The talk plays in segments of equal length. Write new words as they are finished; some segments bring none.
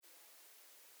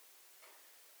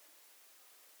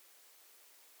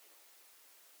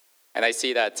And I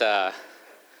see that,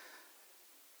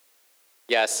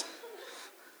 yes,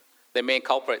 the main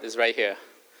culprit is right here.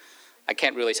 I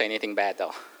can't really say anything bad,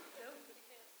 though.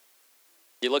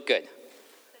 You look good.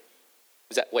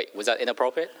 Was that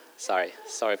inappropriate? Sorry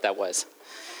if that was.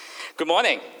 Good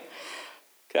morning.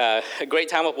 A great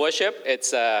time of worship.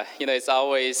 It's it's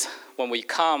always when we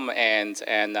come and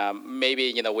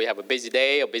maybe we have a busy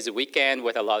day, a busy weekend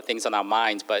with a lot of things on our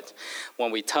minds. But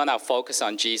when we turn our focus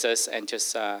on Jesus and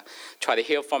just try to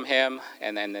hear from Him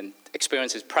and then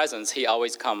experience His presence,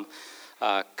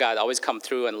 God always come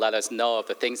through and let us know of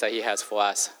the things that He has for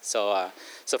us. So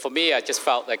for me, I just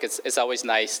felt like it's always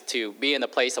nice to be in a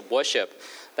place of worship.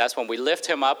 That's when we lift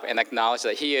Him up and acknowledge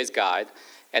that He is God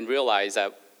and realize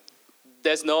that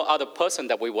there's no other person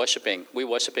that we're worshiping. We're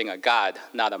worshiping a God,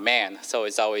 not a man. So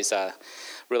it's always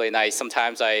really nice.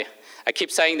 Sometimes I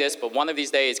keep saying this, but one of these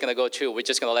days it's going to go true. We're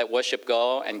just going to let worship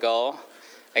go and go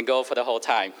and go for the whole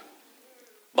time.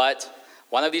 But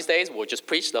one of these days we'll just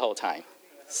preach the whole time.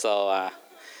 So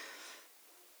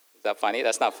is that funny?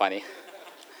 That's not funny.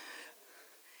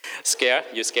 Scare?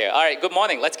 You scare. All right, good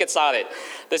morning. Let's get started.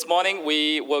 This morning,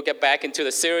 we will get back into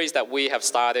the series that we have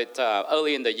started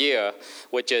early in the year,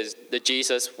 which is the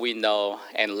Jesus we know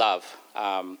and love,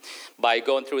 by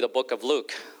going through the book of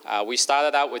Luke. We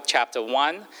started out with chapter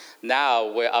 1.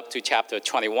 Now we're up to chapter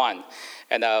 21.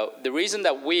 And the reason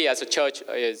that we as a church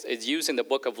is using the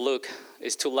book of Luke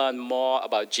is to learn more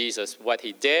about Jesus, what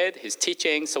He did, His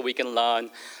teaching, so we can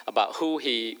learn about who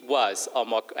He was, or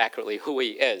more accurately, who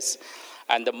He is.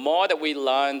 And the more that we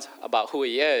learn about who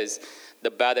He is, the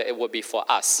better it will be for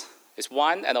us. It's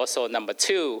one, and also number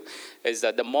two is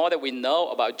that the more that we know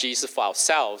about Jesus for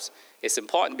ourselves, it's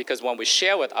important because when we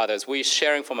share with others, we're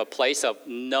sharing from a place of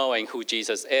knowing who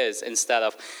Jesus is instead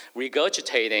of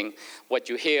regurgitating what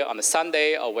you hear on a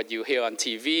Sunday or what you hear on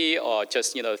TV or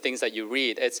just things that you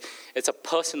read. It's a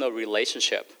personal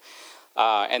relationship.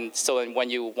 And so when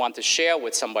you want to share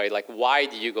with somebody, like, why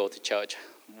do you go to church?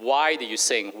 Why do you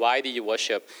sing? Why do you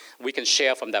worship? We can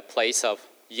share from that place of,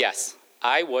 yes,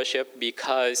 I worship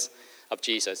because of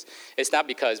Jesus. It's not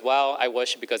because, I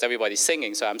worship because everybody's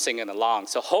singing, so I'm singing along.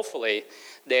 So hopefully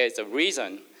there's a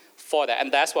reason for that.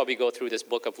 And that's why we go through this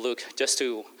book of Luke, just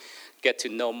to get to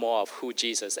know more of who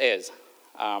Jesus is.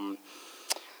 I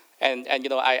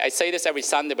say this every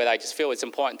Sunday, but I just feel it's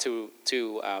important to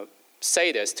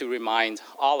say this to remind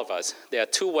all of us. There are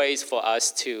two ways for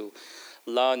us to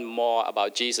learn more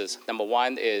about Jesus. Number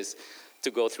one is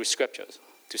to go through scriptures,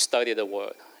 to study the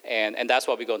word. And that's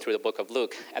why we're going through the book of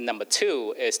Luke. And number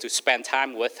two is to spend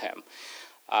time with Him.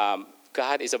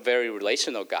 God is a very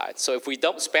relational God. So if we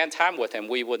don't spend time with Him,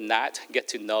 we would not get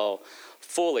to know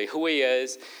fully who He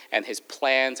is and His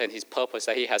plans and His purpose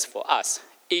that He has for us,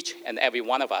 each and every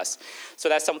one of us. So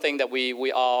that's something that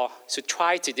we all should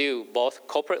try to do, both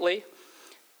corporately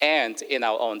and in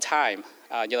our own time.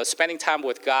 Spending time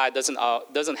with God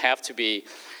doesn't have to be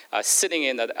sitting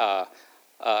in a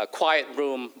quiet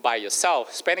room by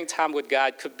yourself. Spending time with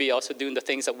God could be also doing the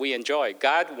things that we enjoy.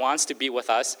 God wants to be with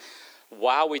us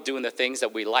while we're doing the things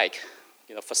that we like.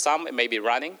 For some it may be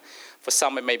running, for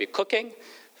some it may be cooking,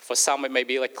 for some it may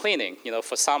be like cleaning.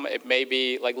 For some it may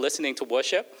be like listening to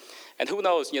worship, and who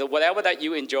knows? Whatever that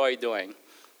you enjoy doing.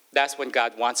 That's when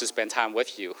God wants to spend time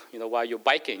with you, while you're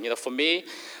biking. For me,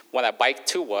 when I bike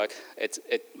to work,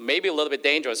 it may be a little bit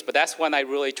dangerous, but that's when I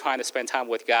really try to spend time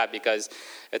with God because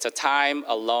it's a time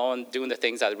alone doing the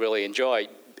things I really enjoy,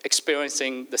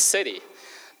 experiencing the city,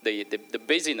 the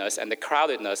busyness and the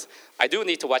crowdedness. I do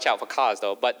need to watch out for cars,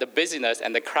 though, but the busyness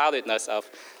and the crowdedness of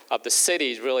the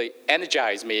cities really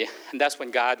energize me, and that's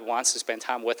when God wants to spend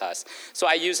time with us. So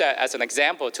I use that as an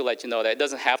example to let you know that it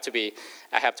doesn't have to be,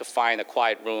 I have to find a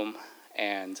quiet room,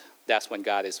 and that's when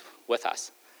God is with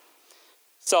us.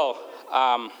 So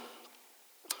I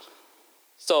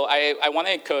want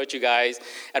to encourage you guys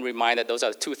and remind that those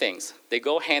are two things. They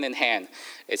go hand in hand.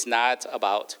 It's not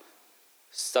about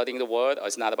studying the Word, or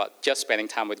it's not about just spending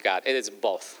time with God. It is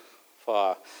both.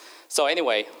 So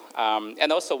anyway,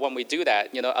 and also when we do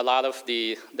that, a lot of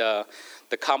the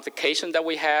complications that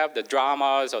we have, the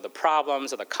dramas or the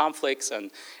problems or the conflicts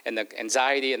and the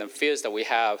anxiety and the fears that we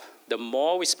have, the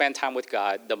more we spend time with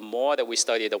God, the more that we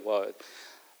study the Word,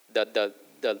 the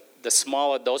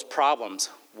smaller those problems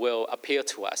will appear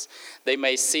to us. They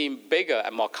may seem bigger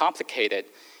and more complicated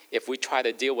if we try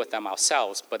to deal with them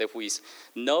ourselves, but if we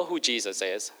know who Jesus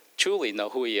is, truly know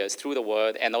who He is through the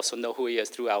Word, and also know who He is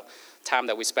through our time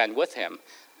that we spend with Him,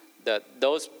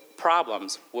 those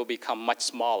problems will become much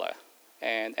smaller,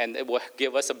 and it will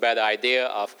give us a better idea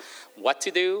of what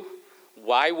to do,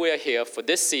 why we're here for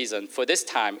this season, for this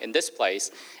time, in this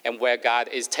place, and where God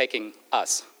is taking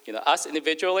us. us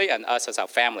individually and us as our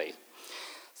family.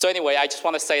 So anyway, I just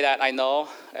want to say that I know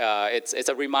it's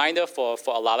a reminder for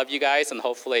a lot of you guys, and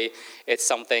hopefully it's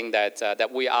something that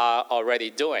we are already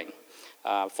doing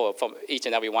for each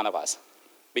and every one of us.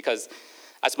 Because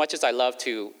as much as I love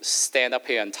to stand up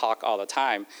here and talk all the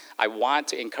time, I want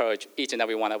to encourage each and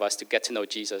every one of us to get to know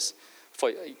Jesus,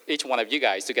 for each one of you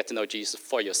guys to get to know Jesus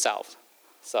for yourself.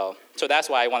 So that's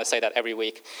why I want to say that every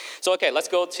week. So okay, let's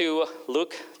go to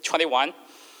Luke 21.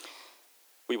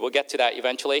 We will get to that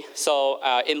eventually. So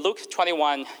in Luke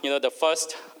 21, the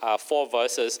first 4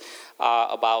 verses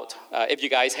are about, if you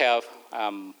guys have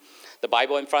the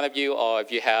Bible in front of you, or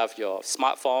if you have your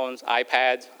smartphones,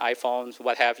 iPads, iPhones,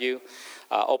 what have you,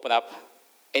 open up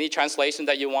any translation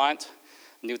that you want,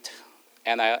 NIV,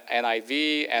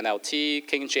 NLT,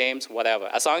 King James, whatever.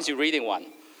 As long as you're reading one,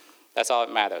 that's all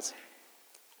that matters.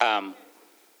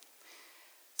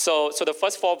 So the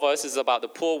first 4 verses is about the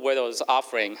poor widow's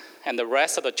offering, and the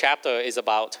rest of the chapter is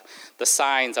about the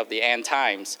signs of the end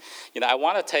times. I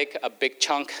want to take a big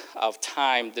chunk of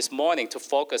time this morning to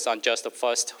focus on just the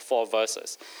first 4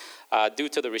 verses due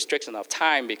to the restriction of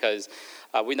time, because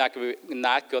we're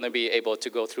not going to be able to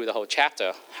go through the whole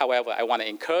chapter. However, I want to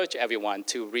encourage everyone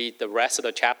to read the rest of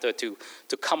the chapter to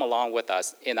come along with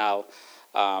us in our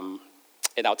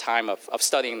time of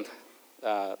studying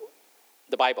the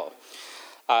Bible.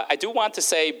 I do want to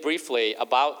say briefly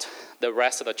about the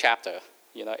rest of the chapter.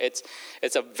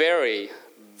 It's a very,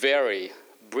 very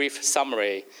brief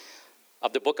summary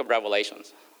of the book of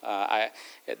Revelations.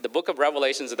 The book of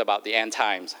Revelations is about the end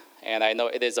times, and I know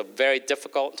it is a very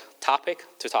difficult topic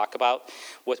to talk about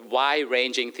with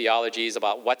wide-ranging theologies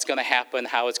about what's going to happen,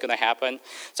 how it's going to happen.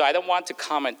 So I don't want to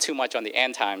comment too much on the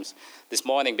end times this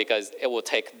morning, because it will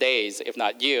take days, if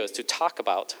not years, to talk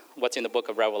about what's in the book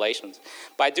of Revelations.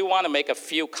 But I do want to make a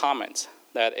few comments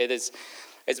that it's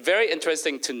very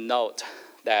interesting to note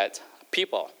that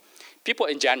people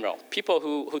in general, people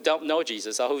who don't know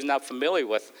Jesus or who's not familiar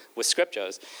with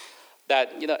scriptures,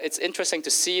 that it's interesting to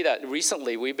see that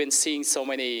recently we've been seeing so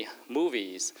many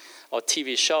movies or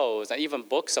TV shows and even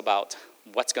books about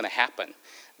what's going to happen.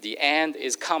 The end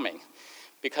is coming.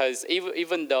 Because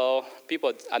even though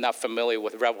people are not familiar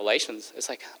with Revelations, it's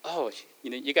like,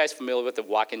 you guys familiar with The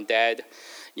Walking Dead?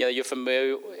 You're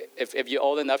familiar, if you're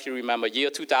old enough, you remember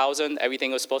year 2000,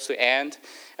 everything was supposed to end.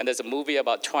 And there's a movie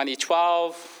about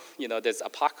 2012, there's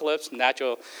apocalypse,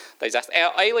 natural disaster,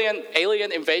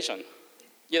 alien invasion,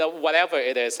 whatever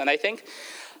it is. And I think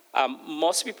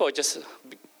most people just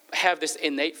have this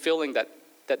innate feeling that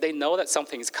they know that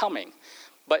something is coming.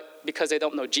 But because they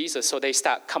don't know Jesus, so they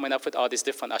start coming up with all these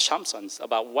different assumptions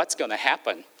about what's going to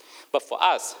happen. But for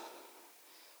us,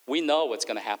 we know what's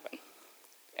going to happen.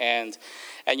 And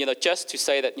just to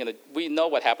say that, we know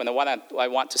what happened. And what I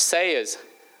want to say is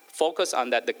focus on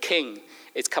that the king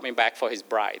is coming back for his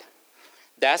bride.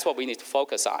 That's what we need to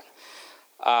focus on.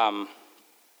 I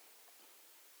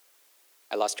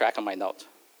lost track of my notes.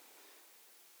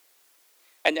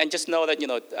 And just know that,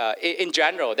 in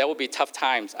general, there will be tough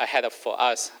times ahead for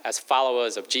us as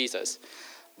followers of Jesus.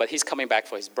 But he's coming back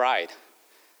for his bride,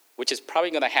 which is probably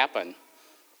going to happen.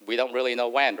 We don't really know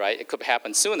when, right? It could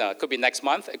happen sooner. It could be next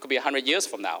month. It could be 100 years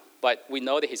from now. But we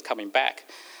know that he's coming back.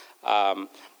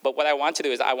 But what I want to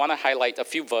do is I want to highlight a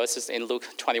few verses in Luke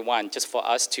 21 just for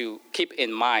us to keep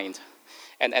in mind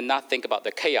and not think about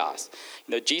the chaos.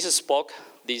 Jesus spoke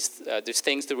these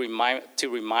things to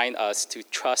remind us to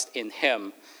trust in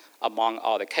him among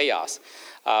all the chaos.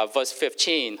 Verse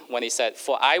 15, when he said,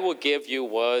 "For I will give you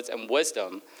words and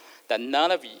wisdom that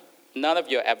none of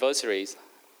your adversaries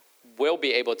will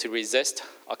be able to resist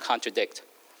or contradict."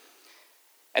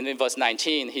 And in verse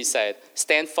 19, he said,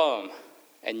 "Stand firm,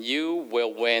 and you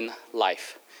will win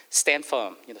life." Stand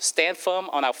firm. Stand firm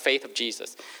on our faith of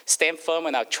Jesus. Stand firm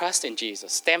in our trust in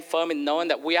Jesus. Stand firm in knowing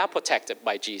that we are protected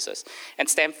by Jesus. And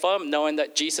stand firm knowing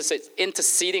that Jesus is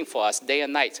interceding for us day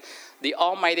and night. The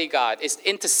Almighty God is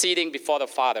interceding before the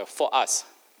Father for us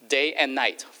day and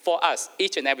night, for us,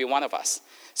 each and every one of us.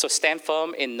 So stand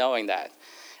firm in knowing that.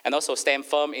 And also stand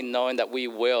firm in knowing that we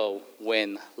will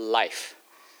win life.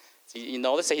 You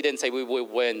notice that he didn't say we will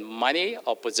win money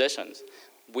or positions.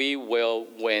 We will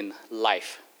win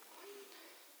life.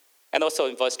 And also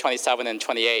in verse 27 and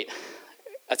 28,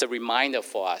 as a reminder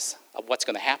for us of what's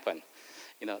going to happen.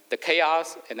 The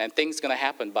chaos and then things going to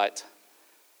happen, but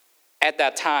at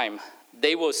that time,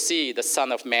 they will see the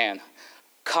Son of Man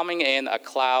coming in a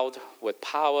cloud with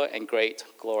power and great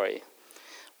glory.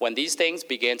 When these things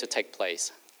begin to take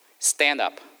place, stand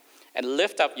up and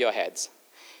lift up your heads,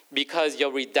 because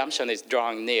your redemption is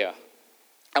drawing near.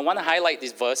 I want to highlight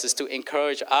these verses to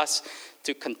encourage us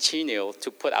to continue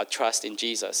to put our trust in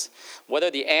Jesus. Whether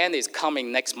the end is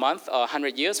coming next month or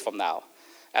 100 years from now,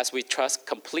 as we trust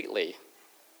completely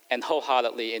and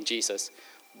wholeheartedly in Jesus,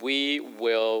 we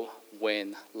will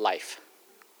win life.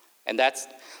 And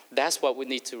that's what we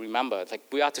need to remember. Like,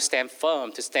 we are to stand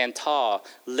firm, to stand tall,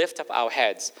 lift up our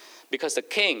heads, because the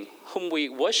King whom we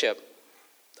worship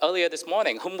earlier this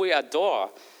morning, whom we adore,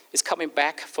 is coming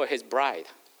back for his bride.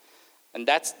 And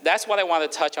that's what I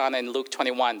want to touch on in Luke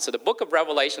 21. So the book of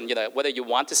Revelation, whether you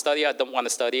want to study it or don't want to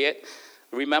study it,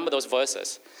 remember those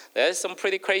verses. There's some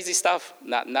pretty crazy stuff.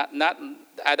 Not.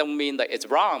 I don't mean that it's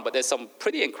wrong, but there's some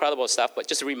pretty incredible stuff. But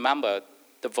just remember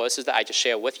the verses that I just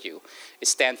shared with you. Is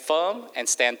stand firm and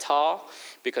stand tall,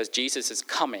 because Jesus is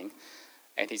coming,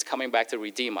 and he's coming back to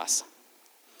redeem us.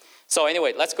 So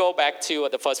anyway, let's go back to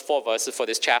the first 4 verses for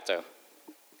this chapter.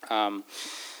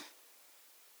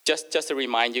 Just to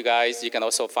remind you guys, you can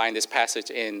also find this passage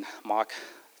in Mark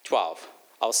 12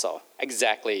 also.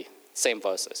 Exactly same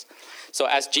verses. So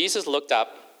as Jesus looked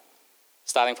up,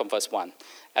 starting from verse 1,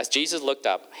 as Jesus looked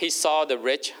up, he saw the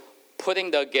rich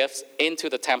putting their gifts into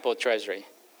the temple treasury.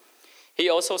 He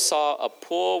also saw a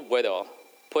poor widow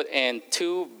put in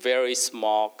 2 very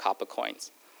small copper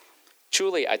coins.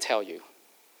 Truly, I tell you,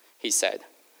 he said,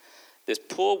 this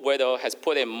poor widow has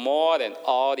put in more than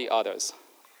all the others.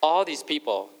 All these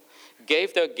people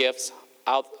gave their gifts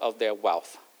out of their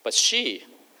wealth, but she,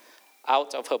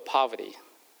 out of her poverty,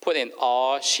 put in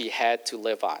all she had to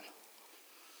live on.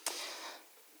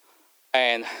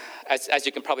 And as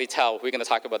you can probably tell, we're going to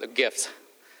talk about the gifts.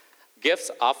 Gifts,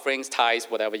 offerings, tithes,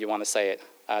 whatever you want to say it,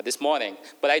 this morning.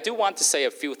 But I do want to say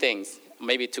a few things,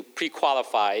 maybe to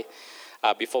pre-qualify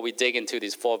before we dig into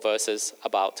these 4 verses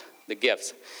about the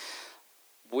gifts.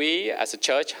 We, as a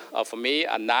church, for me,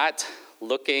 are not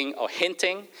looking or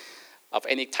hinting of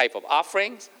any type of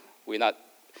offerings. We're not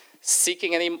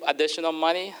seeking any additional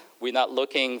money. We're not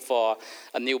looking for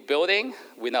a new building.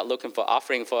 We're not looking for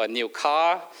offering for a new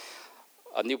car,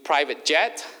 a new private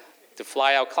jet to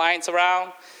fly our clients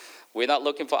around. We're not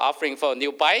looking for offering for a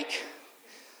new bike.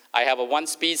 I have a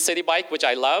 1-speed city bike, which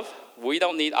I love. We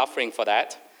don't need offering for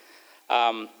that.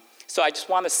 So I just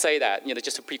want to say that,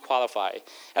 just to pre-qualify.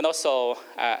 And also,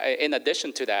 in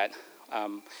addition to that,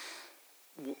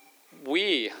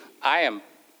 I am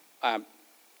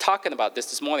talking about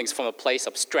this morning from a place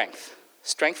of strength.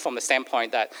 Strength from the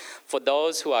standpoint that for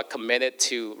those who are committed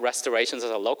to restorations as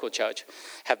a local church,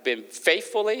 have been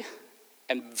faithfully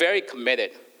and very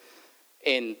committed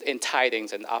in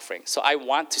tithings and offerings. So I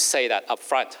want to say that up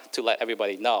front to let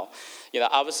everybody know.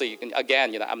 Obviously,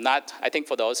 I'm not, I think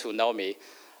for those who know me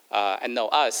and know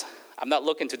us, I'm not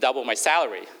looking to double my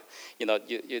salary.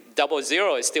 You double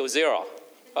 0 is still 0.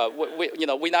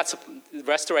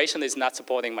 Restoration is not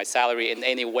supporting my salary in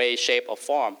any way, shape, or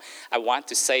form. I want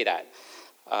to say that.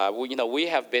 We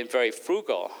have been very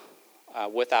frugal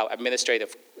with our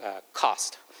administrative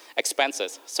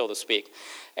expenses, so to speak.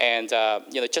 And,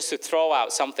 just to throw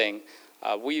out something,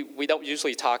 we don't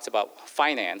usually talk about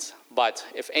finance, but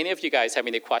if any of you guys have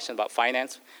any questions about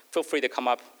finance, feel free to come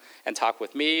up and talk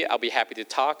with me. I'll be happy to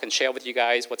talk and share with you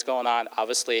guys what's going on.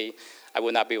 Obviously, I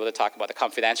will not be able to talk about the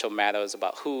confidential matters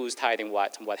about who's tithing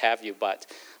what and what have you, but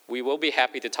we will be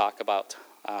happy to talk about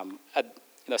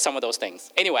some of those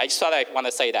things. Anyway, I just thought I want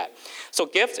to say that. So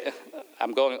gifts,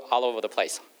 I'm going all over the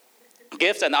place.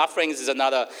 Gifts and offerings is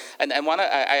another, and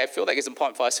I feel like it's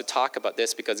important for us to talk about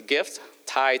this because gifts,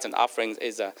 tithes, and offerings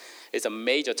is a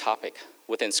major topic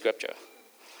within Scripture.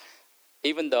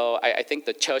 Even though I think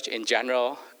the church in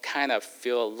general kind of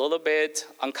feel a little bit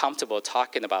uncomfortable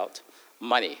talking about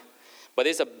money, but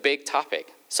it's a big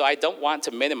topic. So I don't want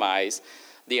to minimize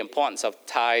the importance of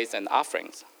tithes and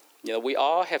offerings. We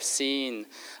all have seen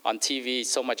on TV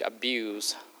so much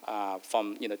abuse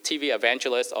from TV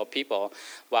evangelists or people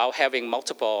while having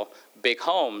multiple big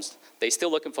homes, they still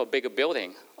looking for a bigger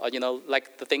building. Or,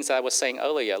 like the things that I was saying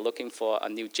earlier, looking for a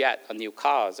new jet, a new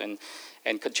cars, and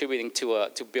contributing to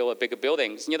build a bigger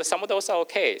building. Some of those are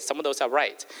okay, some of those are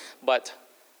right. But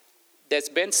there's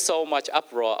been so much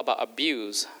uproar about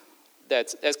abuse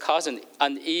that's causing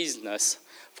uneasiness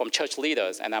from church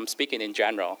leaders, and I'm speaking in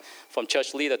general, from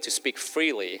church leaders to speak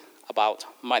freely about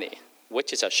money,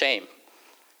 which is a shame.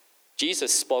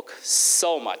 Jesus spoke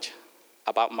so much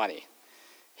about money.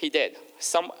 He did.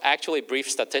 Some actually brief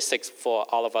statistics for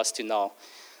all of us to know.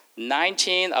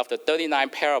 19 of the 39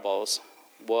 parables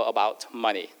were about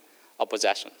money or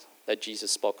possessions that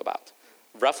Jesus spoke about.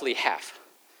 Roughly half.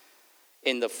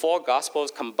 In the 4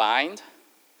 Gospels combined,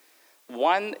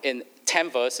 1 in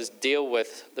 10 verses deal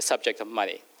with the subject of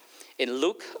money. In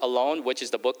Luke alone, which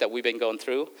is the book that we've been going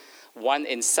through, 1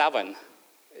 in 7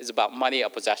 is about money or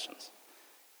possessions.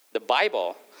 The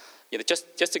Bible,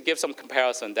 just to give some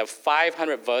comparison, there are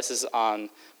 500 verses on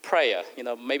prayer,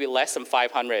 maybe less than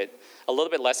 500, a little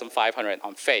bit less than 500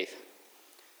 on faith.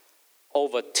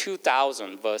 Over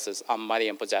 2,000 verses on money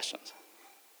and possessions.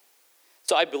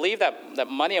 So I believe that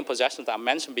money and possessions are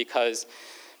mentioned because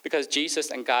Jesus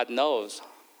and God knows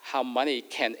how money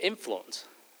can influence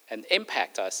and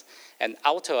impact us and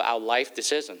alter our life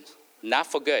decisions, not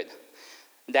for good.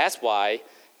 That's why,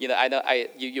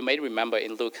 you may remember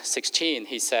in Luke 16,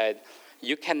 he said,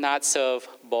 you cannot serve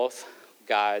both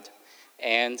God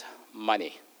and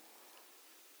money.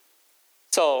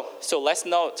 So let's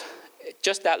note,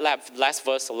 just that last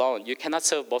verse alone, you cannot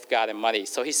serve both God and money.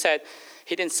 So he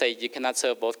didn't say you cannot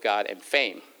serve both God and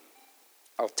fame,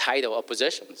 or title or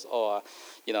positions, or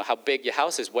how big your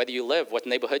house is, where do you live, what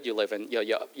neighborhood you live in,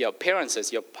 your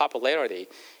appearances, your popularity.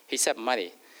 He said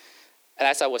money. And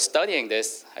as I was studying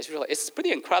this, I realized it's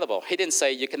pretty incredible. He didn't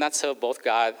say you cannot serve both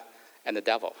God and the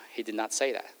devil. He did not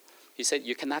say that. He said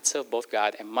you cannot serve both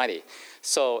God and money.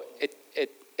 So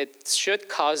it should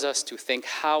cause us to think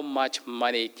how much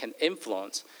money can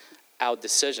influence our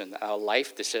decision, our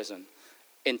life decision,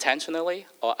 intentionally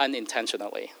or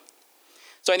unintentionally.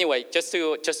 So anyway, just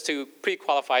to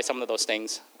pre-qualify some of those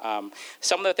things,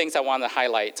 some of the things I want to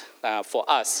highlight for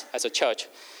us as a church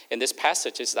in this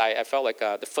passage is I felt like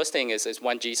the first thing is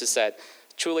when Jesus said,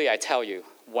 truly I tell you.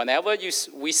 Whenever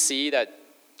we see that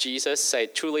Jesus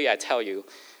said, truly I tell you,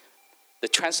 the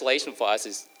translation for us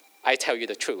is, I tell you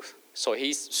the truth. So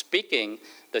he's speaking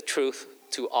the truth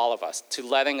to all of us, to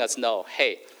letting us know,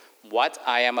 hey, what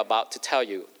I am about to tell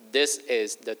you, this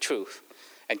is the truth.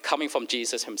 And coming from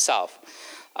Jesus himself.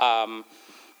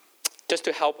 Just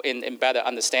to help in better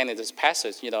understanding this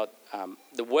passage,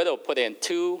 the widow put in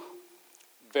 2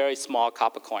 very small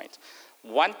copper coins.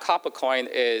 1 copper coin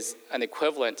is an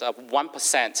equivalent of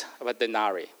 1% of a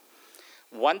denarii.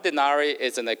 1 denarii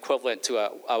is an equivalent to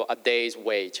a day's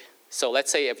wage. So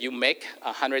let's say if you make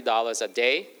 $100 a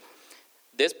day,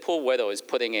 this poor widow is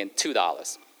putting in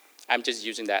 $2. I'm just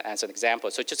using that as an example.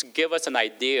 So just give us an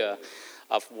idea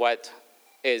of what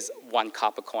is 1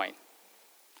 copper coin.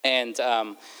 And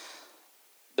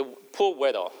the poor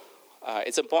widow,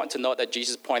 it's important to note that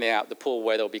Jesus pointed out the poor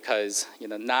widow because,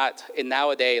 not in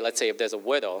nowadays, let's say if there's a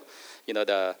widow,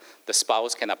 the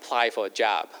spouse can apply for a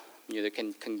job.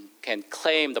 Can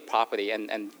claim the property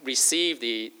and receive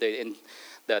the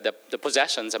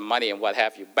possessions and money and what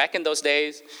have you. Back in those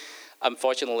days,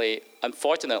 unfortunately,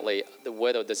 the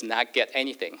widow does not get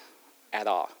anything at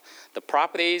all. The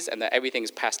properties and everything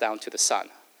is passed down to the son.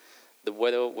 The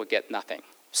widow will get nothing.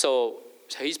 So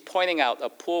he's pointing out a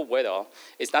poor widow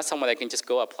is not someone that can just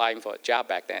go applying for a job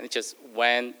back then. It's just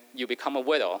when you become a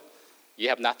widow, you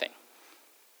have nothing.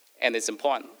 And it's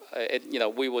important.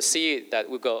 We will see that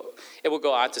it will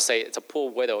go on to say it's a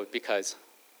poor widow because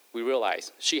we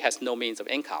realize she has no means of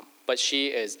income, but she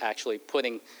is actually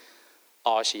putting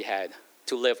all she had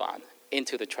to live on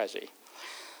into the treasury.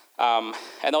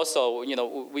 And also,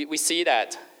 we see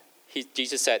that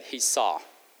Jesus said he saw.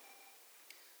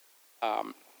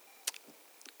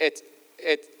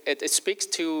 It speaks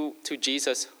to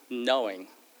Jesus knowing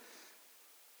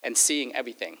and seeing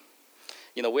everything.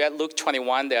 We're at Luke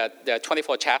 21, there are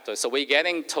 24 chapters, so we're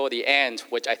getting toward the end,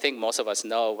 which I think most of us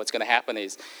know what's going to happen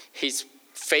is he's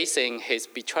facing his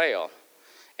betrayal,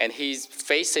 and he's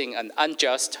facing an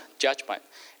unjust judgment,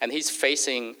 and he's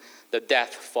facing the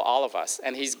death for all of us,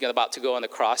 and he's about to go on the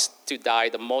cross to die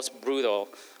the most brutal,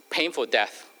 painful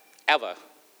death ever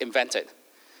invented.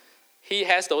 He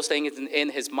has those things in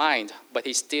his mind, but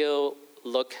he still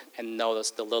look and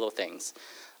notice the little things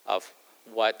of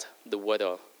what the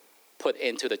widow put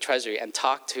into the treasury and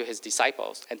talk to his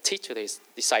disciples and teach to his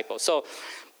disciples. So,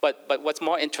 but what's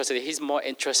more interested, he's more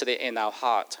interested in our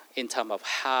heart in terms of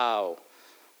how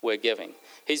we're giving.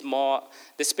 This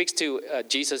speaks to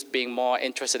Jesus being more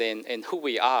interested in who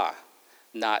we are,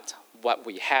 not what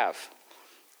we have.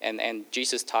 And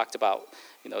Jesus talked about,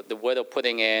 the widow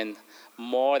putting in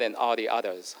more than all the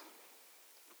others.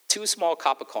 2 small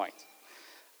copper coins.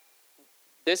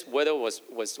 This widow was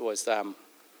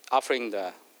offering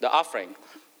the offering,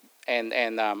 and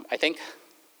I think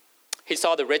he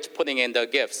saw the rich putting in their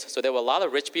gifts. So there were a lot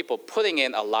of rich people putting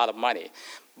in a lot of money,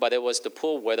 but it was the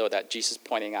poor widow that Jesus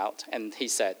pointing out, and he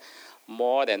said,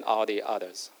 more than all the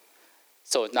others.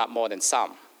 So it's not more than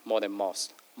some, more than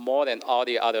most, more than all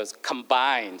the others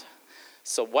combined.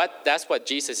 So that's what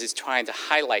Jesus is trying to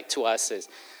highlight to us is,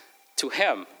 to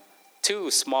him, 2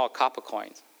 small copper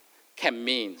coins can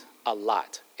mean a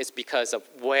lot. It's because of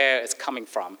where it's coming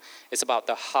from. It's about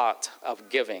the heart of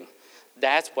giving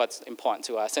That's what's important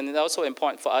to us. And it's also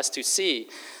important for us to see,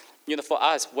 for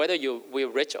us, whether we're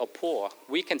rich or poor,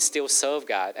 we can still serve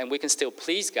God and we can still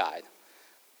please God.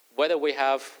 Whether we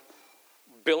have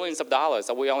billions of dollars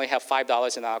or we only have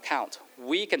 $5 in our account,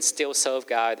 we can still serve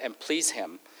God and please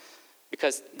him,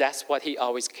 because that's what he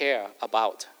always cares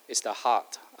about, is the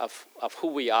heart of who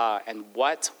we are and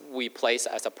what we place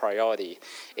as a priority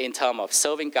in terms of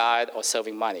serving God or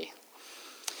serving money.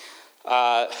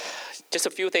 Just a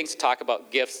few things to talk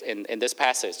about gifts in this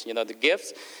passage. The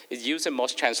gifts is used in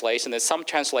most translations. There's some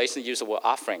translations use the word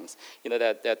offerings.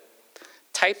 There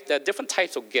are different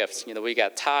types of gifts. We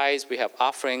got tithes, we have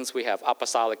offerings, we have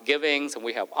apostolic givings, and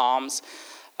we have alms.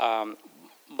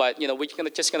 But we're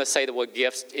just going to say the word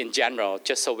gifts in general,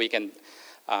 just so we can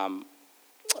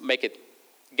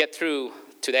get through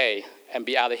today and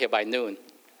be out of here by noon.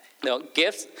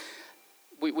 Gifts,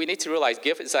 we need to realize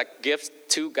gift is like gift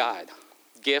to God.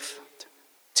 Gift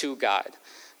to God.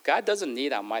 God doesn't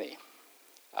need our money.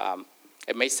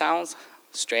 It may sound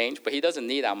strange, but he doesn't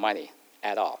need our money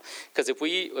at all. Because if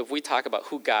we talk about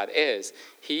who God is,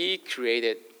 he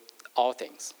created all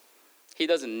things. He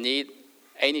doesn't need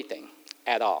anything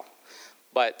at all.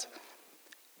 But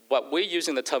what we're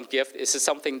using the term gift is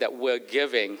something that we're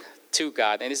giving to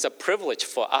God, and it's a privilege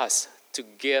for us to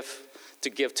give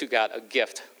to God a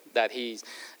gift that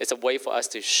it's a way for us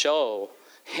to show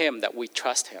him that we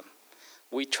trust him.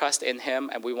 We trust in him,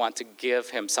 and we want to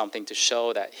give him something to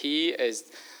show that he is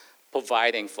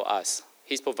providing for us.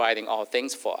 He's providing all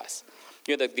things for us.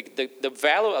 The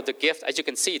value of the gift, as you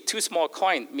can see, 2 small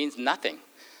coins means nothing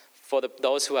for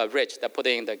those who are rich that put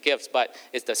in the gifts, but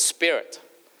it's the spirit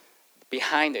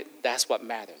behind it. That's what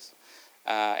matters.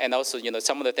 And also,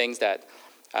 some of the things that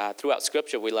throughout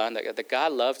Scripture we learn that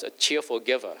God loves a cheerful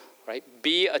giver, right?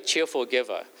 Be a cheerful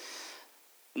giver.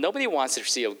 Nobody wants to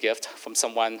receive a gift from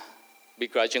someone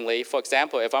begrudgingly. For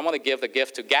example, if I want to give the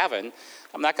gift to Gavin,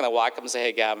 I'm not going to walk up and say,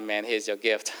 hey, Gavin, man, here's your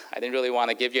gift. I didn't really want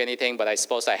to give you anything, but I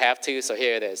suppose I have to, so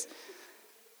here it is.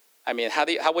 I mean,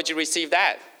 how would you receive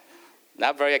that?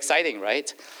 Not very exciting,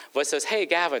 right? Versus, hey,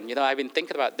 Gavin, I've been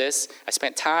thinking about this. I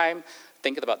spent time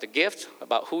thinking about the gift,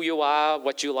 about who you are,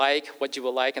 what you like, what you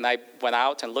will like, and I went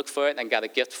out and looked for it and got a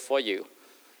gift for you.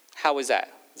 How is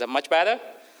that? Is that much better?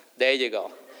 There you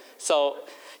go. So,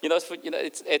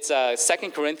 it's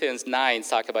 2 Corinthians 9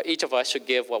 talk about each of us should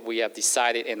give what we have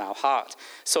decided in our heart.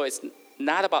 So it's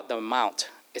not about the amount,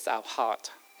 it's our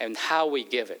heart and how we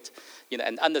give it,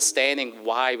 and understanding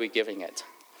why we're giving it.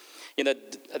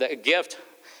 The gift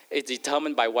is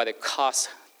determined by what it costs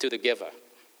to the giver.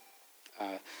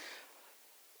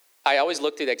 I always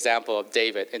looked at the example of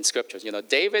David in scriptures.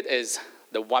 David is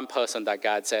the one person that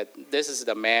God said, this is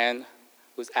the man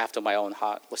who's after my own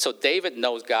heart. So David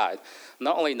knows God.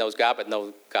 Not only knows God, but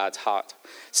knows God's heart.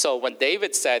 So when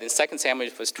David said in 2 Samuel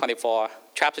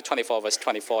chapter 24, verse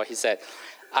 24, he said,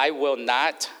 I will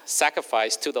not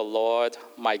sacrifice to the Lord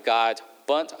my God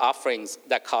burnt offerings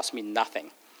that cost me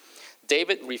nothing.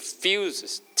 David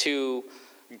refuses to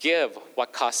give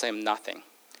what costs him nothing.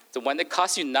 So when it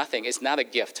costs you nothing, it's not a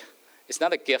gift. It's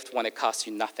not a gift when it costs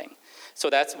you nothing. So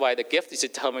that's why the gift is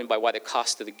determined by what it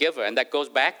costs to the giver. And that goes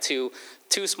back to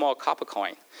 2 small copper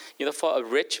coins. For a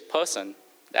rich person,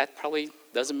 that probably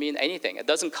doesn't mean anything. It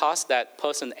doesn't cost that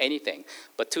person anything.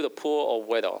 But to the poor or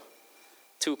widow,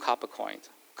 2 copper coins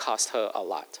cost her a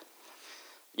lot.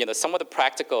 Some of the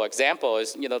practical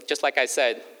examples, just like I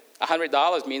said,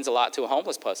 $100 means a lot to a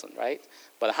homeless person, right?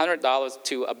 But $100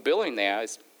 to a billionaire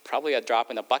is probably a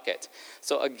drop in a bucket.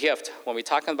 So a gift, when we're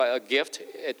talking about a gift,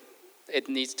 it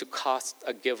needs to cost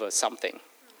a giver something.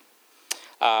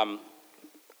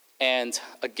 And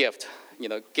a gift,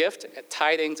 gift,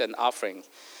 tithings, and offerings.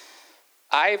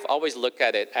 I've always looked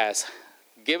at it as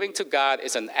giving to God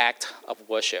is an act of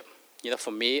worship.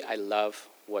 For me, I love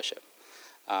worship.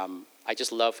 I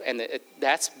just love, and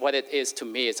that's what it is to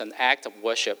me. It's an act of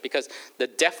worship, because the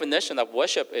definition of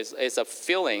worship is a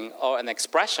feeling or an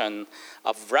expression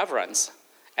of reverence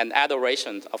and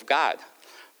adoration of God,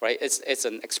 right? It's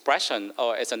an expression,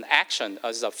 or it's an action,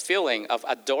 or it's a feeling of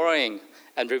adoring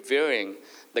and revering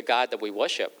the God that we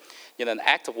worship. An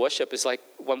act of worship is like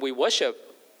when we worship,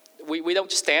 we don't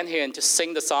just stand here and just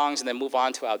sing the songs and then move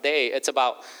on to our day. It's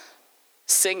about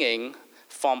singing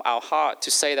from our heart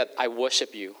to say that I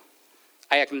worship you.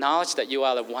 I acknowledge that you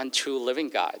are the one true living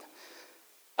God.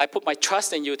 I put my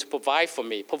trust in you to provide for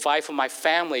me, provide for my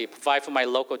family, provide for my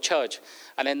local church.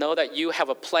 And I know that you have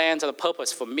a plan and a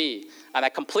purpose for me, and I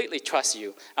completely trust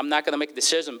you. I'm not going to make a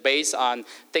decision based on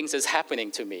things that's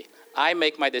happening to me. I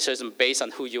make my decision based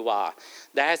on who you are.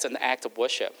 That's an act of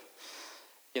worship.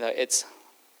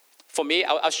 For me,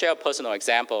 I'll share a personal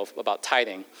example about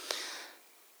tithing.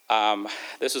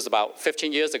 This was about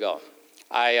 15 years ago.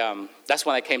 That's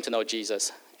when I came to know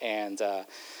Jesus. And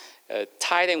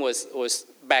tithing was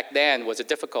back then was a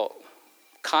difficult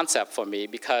concept for me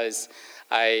because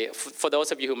for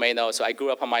those of you who may know, so I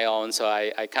grew up on my own, so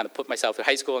I kind of put myself through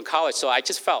high school and college, so I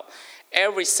just felt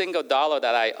every single dollar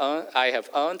that I have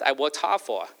earned, I worked hard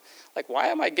for. Like, why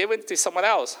am I giving to someone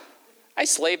else? I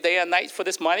slaved day and night for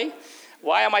this money.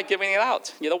 Why am I giving it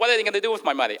out? What are they going to do with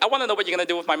my money? I want to know what you're going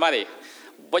to do with my money.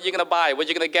 What you're going to buy, what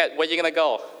you're going to get, where you're going to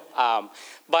go.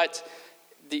 But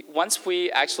once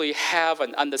we actually have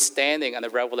an understanding and a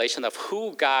revelation of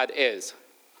who God is,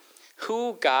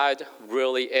 who God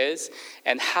really is,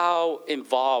 and how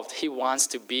involved he wants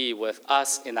to be with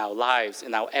us in our lives,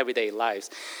 in our everyday lives,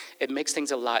 it makes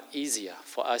things a lot easier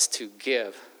for us to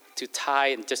give, to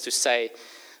tithe, and just to say,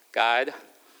 God,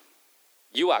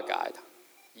 you are God.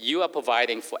 You are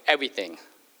providing for everything.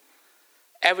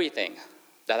 Everything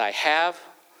that I have,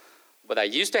 what I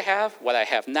used to have, what I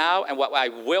have now, and what I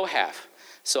will have.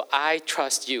 So I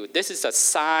trust you. This is a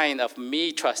sign of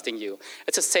me trusting you.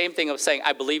 It's the same thing of saying,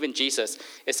 I believe in Jesus.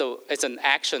 It's an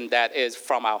action that is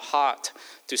from our heart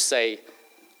to say,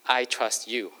 I trust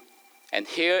you. And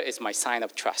here is my sign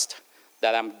of trust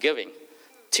that I'm giving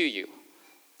to you,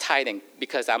 tithing,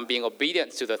 because I'm being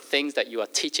obedient to the things that you are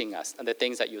teaching us and the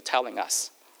things that you're telling us.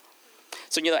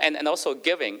 So, and also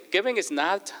giving. Giving is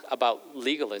not about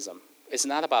legalism. It's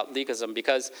not about legalism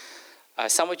because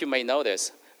some of you may know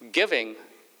this. Giving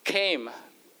came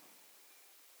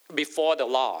before the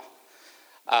law.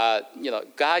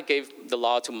 God gave the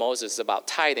law to Moses about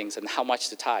tithings and how much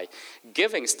to tithe.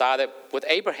 Giving started with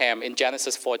Abraham in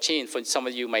Genesis 14. For some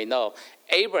of you may know,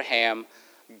 Abraham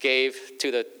gave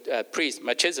to the priest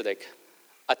Melchizedek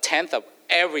a tenth of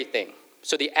everything.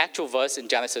 So the actual verse in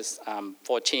Genesis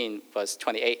 14, verse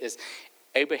 28 is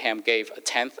Abraham gave a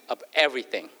tenth of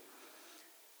everything.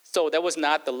 So that was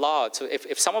not the law. So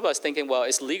if some of us thinking, well,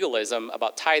 it's legalism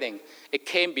about tithing, it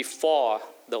came before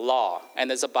the law. And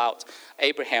it's about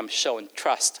Abraham showing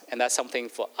trust. And that's something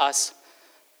for us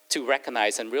to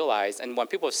recognize and realize. And when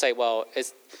people say, well,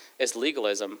 it's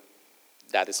legalism,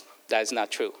 that is not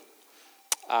true.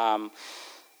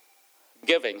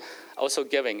 Giving, also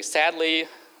giving. Sadly,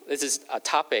 this is a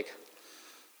topic,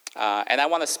 and I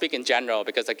want to speak in general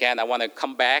because, again, I want to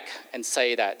come back and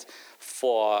say that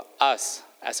for us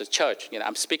as a church,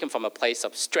 I'm speaking from a place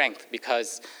of strength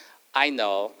because I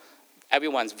know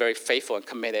everyone's very faithful and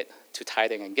committed to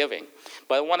tithing and giving.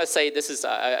 But I want to say this is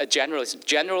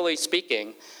generally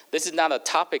speaking, this is not a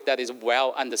topic that is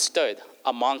well understood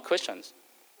among Christians.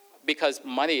 Because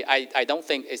money, I don't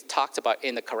think is talked about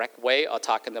in the correct way or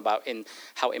talking about in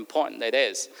how important it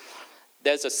is.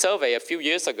 There's a survey a few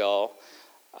years ago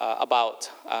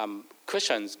about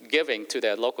Christians giving to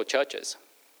their local churches.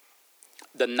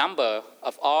 The number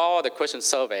of all the Christian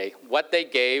survey, what they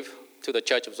gave to the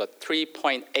church was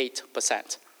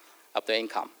 3.8% of the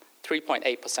income,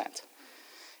 3.8%.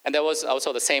 And there was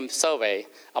also the same survey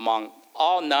among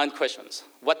all non-Christians,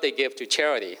 what they give to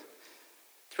charity,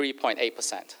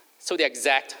 3.8%. So the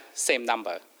exact same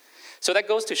number. So that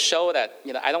goes to show that,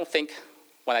 I don't think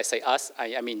when I say us,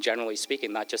 I mean generally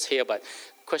speaking, not just here, but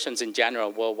Christians in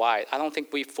general worldwide, I don't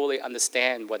think we fully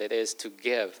understand what it is to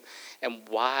give and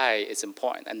why it's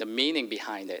important and the meaning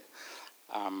behind it.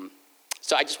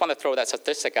 So I just want to throw that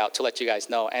statistic out to let you guys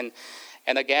know. And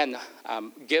again,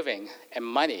 giving and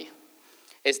money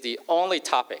is the only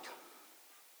topic,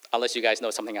 unless you guys know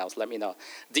something else, let me know.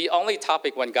 The only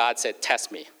topic when God said,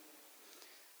 test me.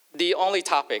 The only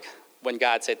topic when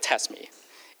God said, test me.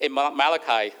 In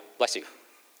Malachi, bless you.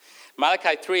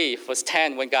 Malachi 3, verse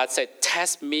 10, when God said,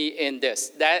 test me in this.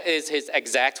 That is his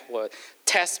exact word.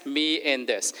 Test me in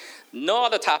this. No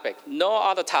other topic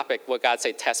where God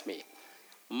said, test me.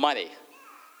 Money.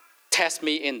 Test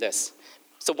me in this.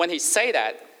 So when he say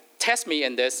that, test me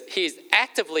in this, he's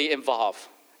actively involved.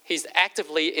 He's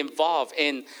actively involved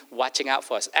in watching out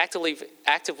for us,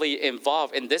 actively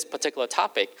involved in this particular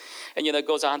topic. And, it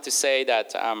goes on to say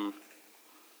that,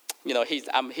 he's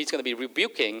going to be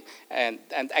rebuking and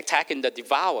attacking the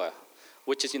devourer,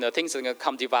 which is, things that are going to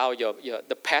come devour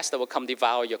the pest that will come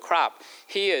devour your crop.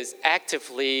 He is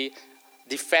actively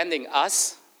defending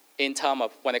us in terms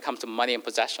of when it comes to money and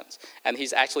possessions. And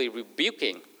he's actually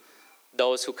rebuking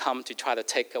those who come to try to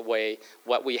take away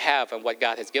what we have and what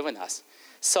God has given us.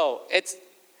 So it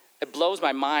blows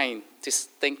my mind to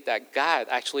think that God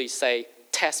actually say,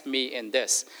 test me in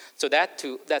this. So that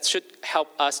should help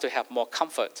us to have more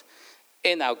comfort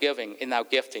in our giving, in our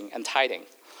gifting and tithing.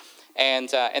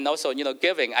 And also,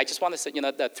 giving, I just want to say, the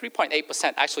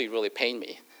 3.8% actually really pained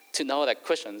me to know that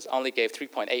Christians only gave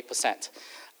 3.8%.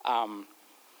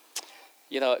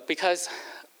 Because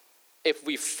if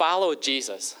we follow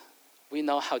Jesus, we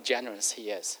know how generous he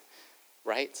is,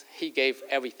 right? He gave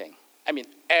everything.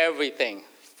 Everything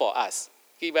for us.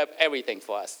 He gave up everything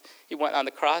for us. He went on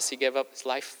the cross, he gave up his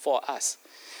life for us.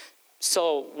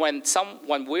 So when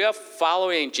we are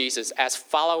following Jesus as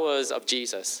followers of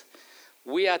Jesus,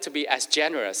 we are to be as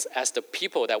generous as the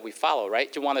people that we follow,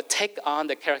 right? You want to take on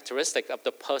the characteristic of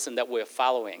the person that we're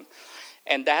following.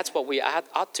 And that's what we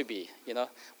ought to be,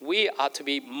 We ought to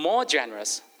be more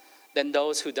generous than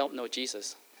those who don't know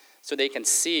Jesus. So they can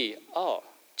see, oh,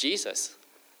 Jesus,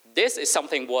 this is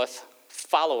something worth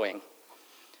following.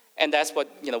 And that's what,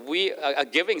 a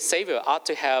giving Savior ought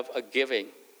to have a giving,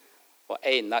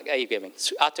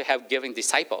 ought to have giving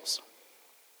disciples.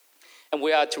 And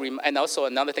we are and also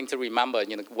another thing to remember,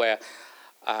 where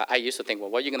I used to think, well,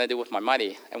 what are you going to do with my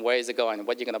money? And where is it going?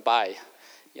 What are you going to buy?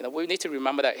 We need to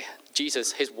remember that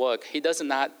Jesus, his work, he doesn't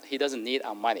need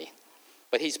our money.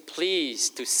 But he's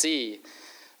pleased to see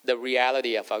the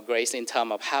reality of our grace in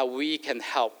terms of how we can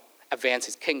help advance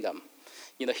his kingdom.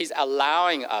 He's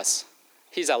allowing us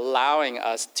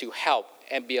to help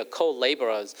and be a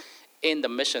co-laborers in the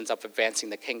missions of advancing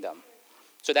the kingdom.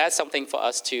 So that's something for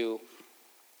us to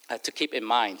keep in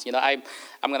mind. I'm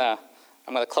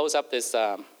gonna close up this.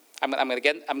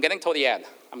 I'm getting toward the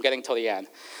end.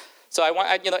 So I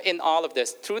want, in all of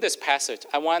this, through this passage,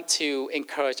 I want to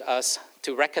encourage us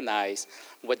to recognize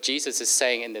what Jesus is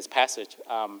saying in this passage.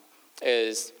 Can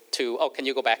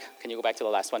you go back? Can you go back to the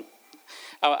last one?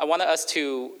 I want us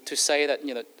to say that,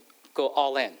 go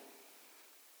all in.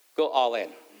 Go all in.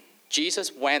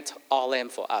 Jesus went all in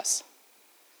for us.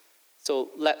 So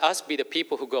let us be the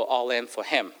people who go all in for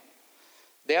him.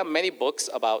 There are many books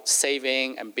about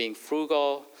saving and being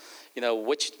frugal,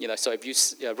 so if you,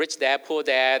 Rich Dad, Poor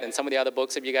Dad, and some of the other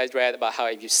books that you guys read about how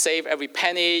if you save every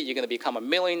penny, you're going to become a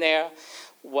millionaire.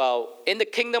 Well, in the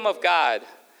kingdom of God,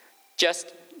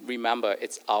 just remember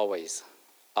it's always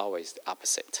the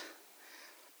opposite.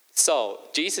 So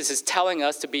Jesus is telling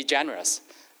us to be generous.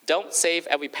 Don't save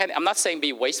every penny. I'm not saying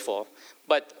be wasteful,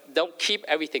 but don't keep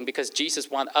everything, because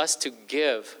Jesus wants us to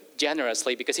give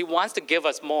generously because he wants to give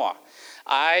us more.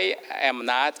 I am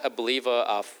not a believer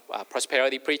of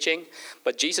prosperity preaching,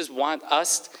 but Jesus wants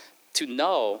us to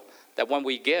know that when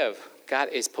we give, God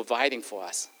is providing for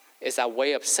us. It's our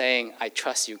way of saying, I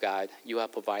trust you, God. You are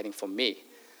providing for me.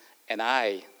 And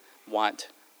I want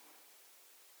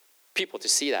people to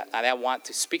see that, and I want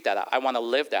to speak that out. I want to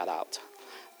live that out.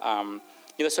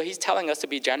 So he's telling us to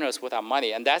be generous with our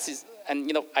money, and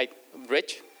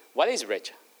rich. What is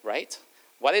rich, right?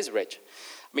 What is rich?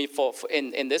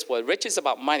 In this world, rich is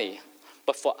about money,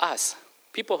 but for us,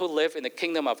 people who live in the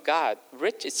kingdom of God,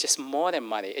 rich is just more than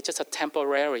money. It's just a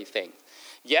temporary thing.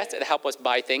 Yes, it helps us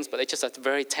buy things, but it's just a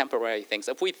very temporary thing.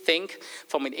 So if we think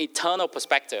from an eternal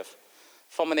perspective,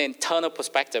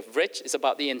 rich is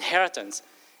about the inheritance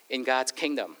in God's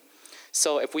kingdom.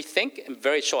 So if we think in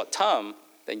very short term,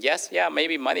 then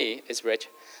maybe money is rich.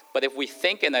 But if we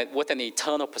think with an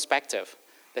eternal perspective,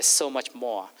 there's so much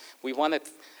more. We want an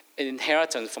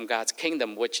inheritance from God's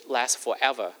kingdom which lasts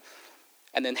forever.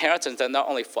 An inheritance that not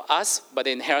only for us, but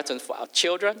an inheritance for our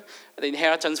children, an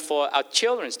inheritance for our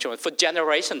children's children, for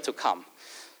generations to come.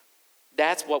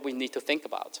 That's what we need to think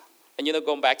about. And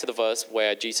going back to the verse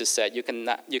where Jesus said, you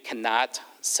cannot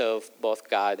serve both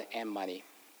God and money.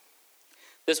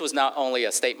 This was not only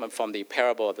a statement from the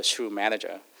parable of the shrewd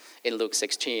manager in Luke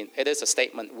 16. It is a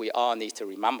statement we all need to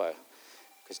remember,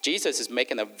 because Jesus is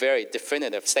making a very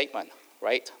definitive statement,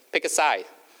 right? Pick a side.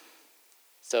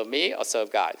 Serve me or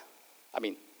serve God?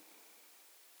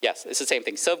 Yes, it's the same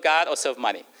thing. Serve God or serve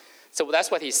money. So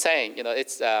that's what he's saying.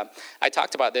 I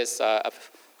talked about this a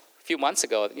few months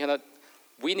ago.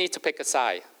 We need to pick a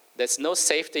side. There's no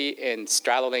safety in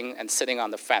straddling and sitting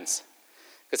on the fence.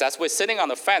 Because as we're sitting on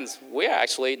the fence, we're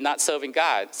actually not serving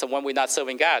God. So when we're not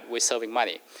serving God, we're serving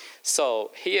money.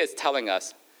 So he is telling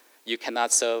us, you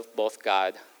cannot serve both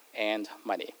God and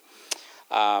money.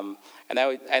 And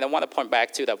I want to point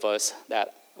back to that verse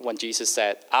that when Jesus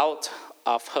said, out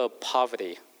of her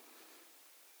poverty,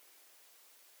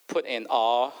 put in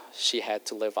all she had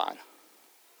to live on.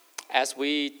 As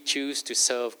we choose to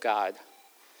serve God,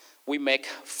 we make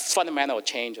fundamental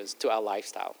changes to our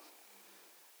lifestyle.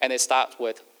 And it starts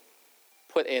with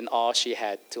put in all she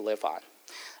had to live on.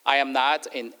 I am not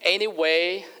in any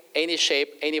way, any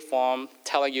shape, any form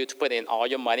telling you to put in all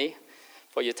your money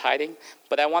for your tithing.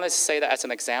 But I want to say that as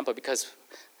an example, because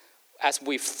as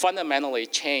we fundamentally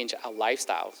change our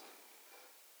lifestyles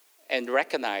and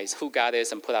recognize who God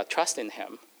is and put our trust in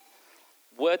him,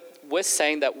 we're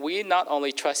saying that we not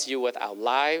only trust you with our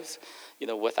lives,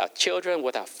 with our children,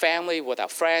 with our family, with our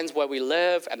friends, where we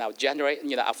live, and our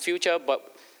our future.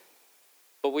 But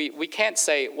we can't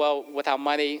say, well, with our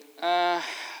money, I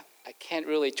can't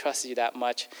really trust you that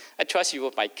much. I trust you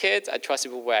with my kids. I trust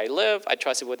you with where I live. I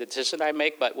trust you with the decision I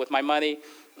make. But with my money,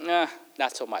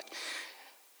 not so much.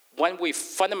 When we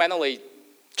fundamentally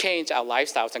change our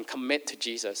lifestyles and commit to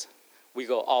Jesus, we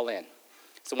go all in.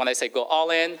 So when I say go all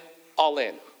in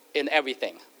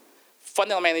everything.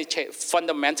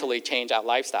 Fundamentally change our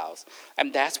lifestyles.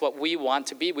 And that's what we want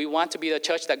to be. We want to be the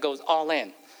church that goes all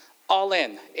in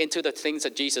into the things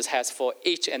that Jesus has for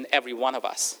each and every one of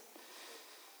us.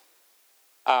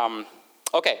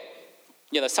 Okay,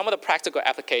 some of the practical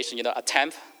application, a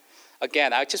tenth.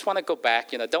 Again, I just want to go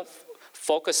back, don't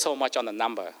focus so much on the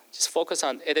number. Just focus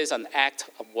on it is an act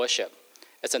of worship.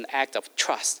 It's an act of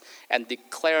trust and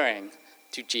declaring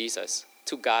to Jesus,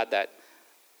 to God, that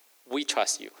we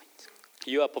trust you.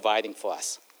 You are providing for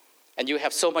us. And you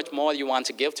have so much more you want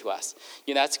to give to us.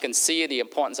 As you can see the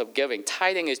importance of giving.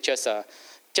 Tithing is just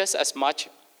as much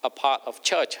a part of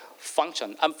church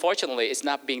function. Unfortunately, it's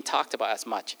not being talked about as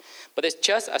much. But it's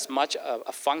just as much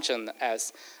a function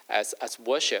as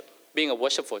worship. Being a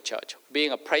worshipful church,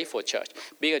 being a prayerful church,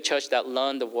 being a church that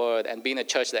learned the word, and being a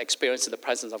church that experiences the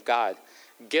presence of God.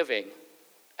 Giving,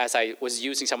 as I was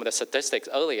using some of the statistics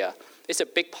earlier, is a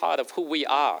big part of who we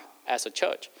are as a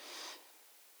church.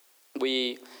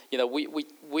 We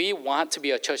want to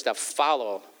be a church that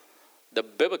follow the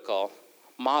biblical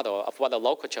model of what a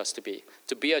local church to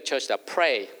be a church that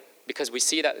pray, because we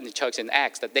see that in the church in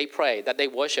Acts, that they pray, that they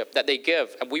worship, that they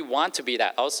give, and we want to be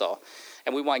that also.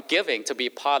 And we want giving to be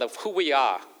part of who we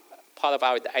are, part of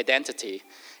our identity.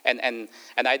 And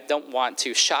I don't want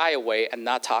to shy away and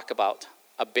not talk about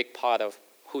a big part of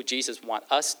who Jesus wants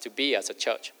us to be as a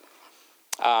church.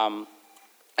 As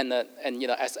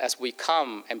we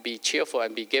come and be cheerful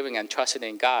and be giving and trusting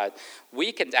in God,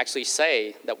 we can actually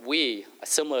say that we are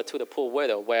similar to the poor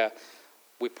widow, where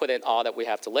we put in all that we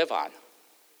have to live on.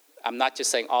 I'm not just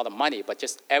saying all the money, but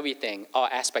just everything, all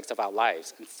aspects of our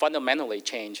lives, and fundamentally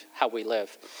change how we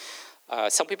live.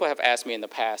 Some people have asked me in the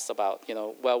past about,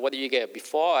 well, what do you give,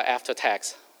 before or after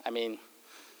tax? I mean,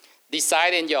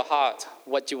 decide in your heart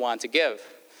what you want to give.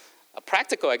 A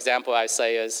practical example I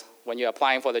say is when you're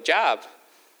applying for the job,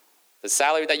 the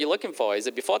salary that you're looking for, is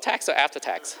it before tax or after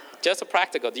tax? Just a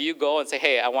practical. Do you go and say,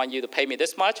 hey, I want you to pay me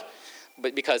this much,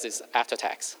 but because it's after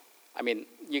tax? I mean,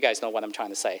 you guys know what I'm trying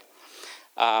to say.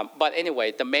 But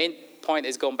anyway, the main point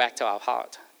is going back to our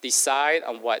heart. Decide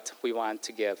on what we want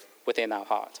to give within our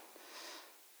heart.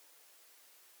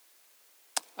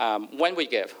 When we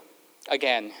give,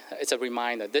 again, it's a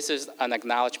reminder. This is an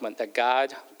acknowledgement that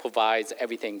God provides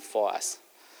everything for us.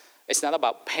 It's not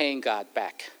about paying God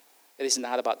back. It is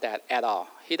not about that at all.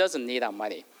 He doesn't need our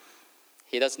money.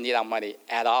 He doesn't need our money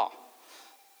at all.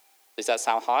 Does that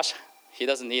sound harsh? He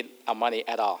doesn't need our money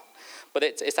at all. But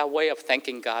it's our way of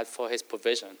thanking God for his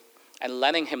provision and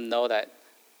letting him know that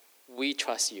we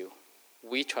trust you.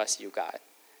 We trust you, God.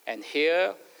 And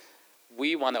here,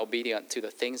 we want to be obedient to the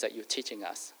things that you're teaching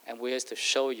us. And we're here to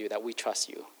show you that we trust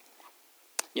you.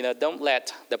 Don't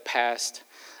let the past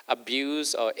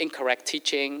abuse or incorrect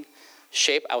teaching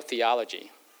shape our theology.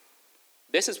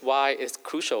 This is why it's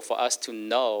crucial for us to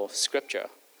know Scripture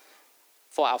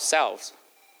for ourselves.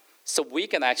 So we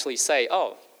can actually say,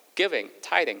 oh, giving,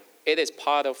 tithing, it is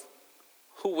part of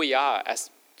who we are as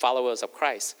followers of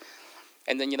Christ.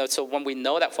 And then, so when we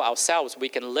know that for ourselves, we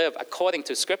can live according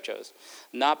to Scriptures,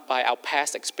 not by our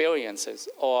past experiences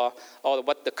or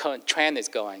what the current trend is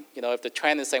going. If the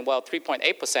trend is saying, well,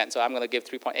 3.8%, so I'm going to give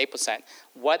 3.8%,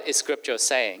 what is Scripture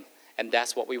saying? And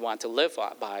that's what we want to live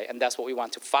by, and that's what we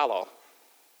want to follow.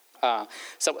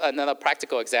 So another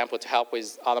practical example to help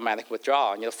with automatic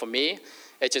withdrawal. For me,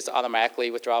 it's just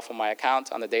automatically withdraw from my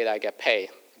account on the day that I get paid.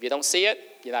 If you don't see it,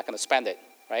 you're not going to spend it,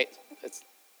 right?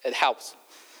 It helps.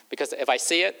 Because if I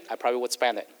see it, I probably would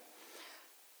spend it.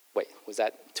 Wait, was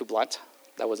that too blunt?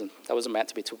 That wasn't meant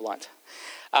to be too blunt.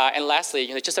 And lastly,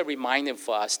 just a reminder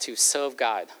for us to serve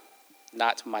God,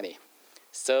 not money.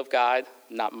 Serve God,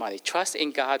 not money. Trust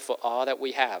in God for all that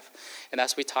we have. And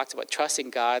as we talked about, trusting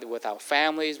God with our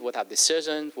families, with our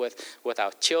decisions, with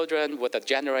our children, with the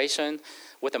generation,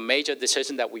 with a major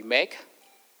decision that we make,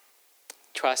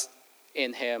 trust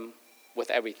in him with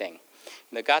everything.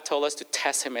 God told us to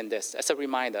test him in this. As a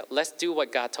reminder, let's do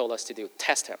what God told us to do.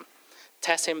 Test him.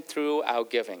 Test him through our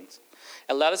givings.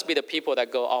 And let us be the people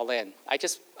that go all in. I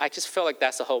just feel like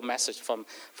that's the whole message from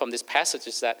this passage,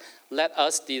 is that let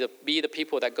us be the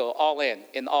people that go all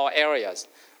in all areas.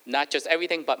 Not just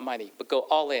everything but money, but go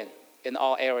all in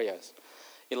all areas.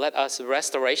 And let us,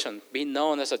 restoration, be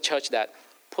known as a church that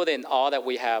put in all that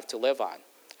we have to live on.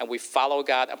 And we follow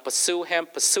God and pursue him,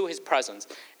 pursue his presence,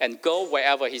 and go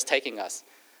wherever he's taking us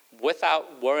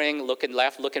without worrying, looking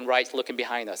left, looking right, looking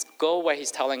behind us. Go where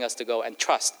he's telling us to go and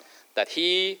trust that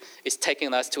he is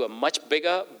taking us to a much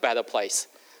bigger, better place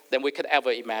than we could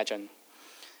ever imagine.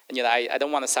 And I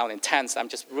don't want to sound intense. I'm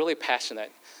just really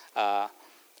passionate.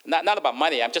 Not about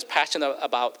money. I'm just passionate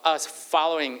about us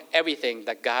following everything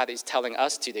that God is telling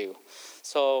us to do.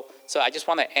 So I just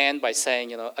want to end by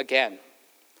saying, again,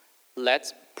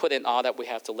 let's put in all that we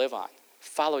have to live on.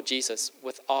 Follow Jesus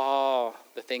with all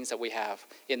the things that we have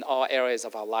in all areas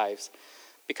of our lives,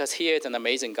 because he is an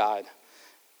amazing God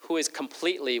who is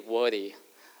completely worthy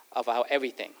of our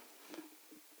everything,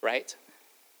 right?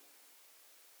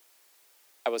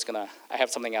 I have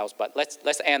something else, but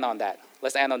let's end on that.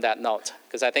 Let's end on that note,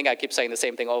 because I think I keep saying the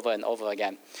same thing over and over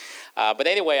again. But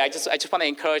anyway, I just want to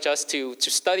encourage us to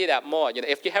study that more.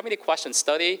 If you have any questions,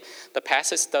 study the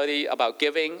passage, study about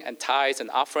giving and tithes and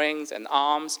offerings and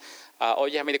alms. Or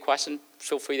you have any questions,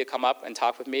 feel free to come up and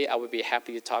talk with me. I would be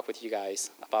happy to talk with you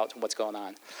guys about what's going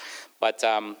on. But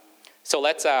so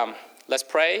let's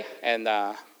pray, and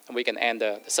we can end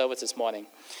the service this morning.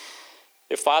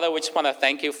 Dear Father, we just want to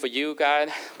thank you for you, God.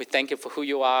 We thank you for who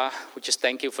you are. We just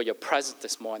thank you for your presence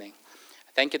this morning.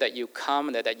 Thank you that you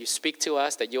come, that you speak to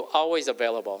us, that you're always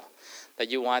available, that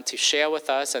you want to share with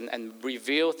us and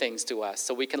reveal things to us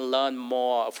so we can learn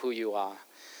more of who you are.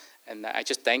 And I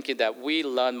just thank you that we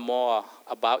learn more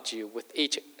about you with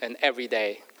each and every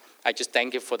day. I just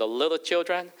thank you for the little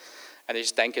children, and I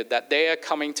just thank you that they are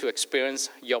coming to experience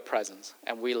your presence.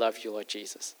 And we love you, Lord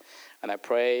Jesus. And I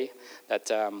pray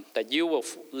that you will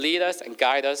lead us and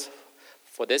guide us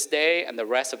for this day and the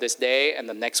rest of this day and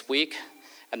the next week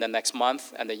and the next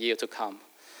month and the year to come.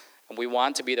 And we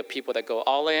want to be the people that go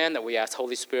all in, and we ask,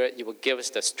 Holy Spirit, you will give us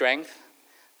the strength,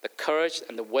 the courage,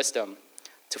 and the wisdom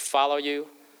to follow you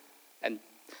and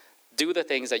do the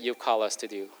things that you've called us to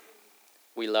do.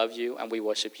 We love you and we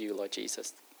worship you, Lord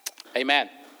Jesus.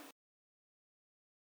 Amen.